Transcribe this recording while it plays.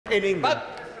in England.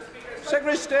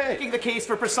 Secretary of State. Making the case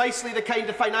for precisely the kind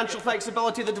of financial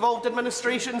flexibility the devolved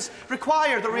administrations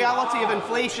require. The reality of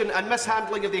inflation and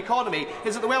mishandling of the economy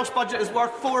is that the Welsh budget is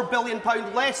worth £4 billion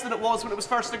less than it was when it was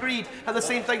first agreed, and the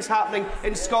same thing's happening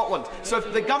in Scotland. So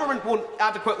if the government won't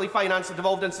adequately finance the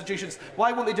devolved institutions,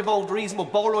 why won't they devolve reasonable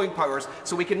borrowing powers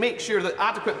so we can make sure that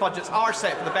adequate budgets are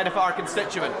set for the benefit of our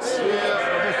constituents?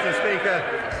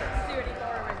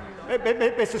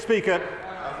 Mr. Speaker,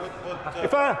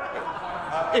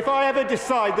 if I ever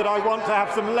decide that I want to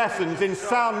have some lessons in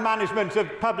sound management of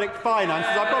public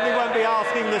finances, I probably won't be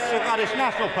asking the Scottish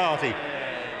National Party.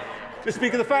 Mr.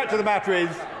 Speaker, the fact of the matter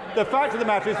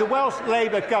is the Welsh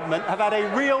Labour government have had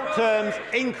a real terms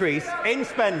increase in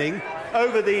spending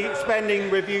over the spending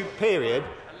review period,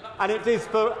 and it is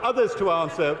for others to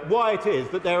answer why it is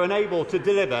that they are unable to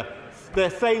deliver the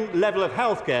same level of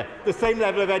healthcare, the same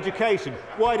level of education,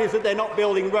 why it is that they're not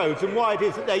building roads, and why it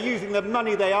is that they're using the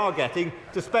money they are getting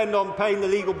to spend on paying the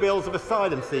legal bills of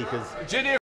asylum seekers.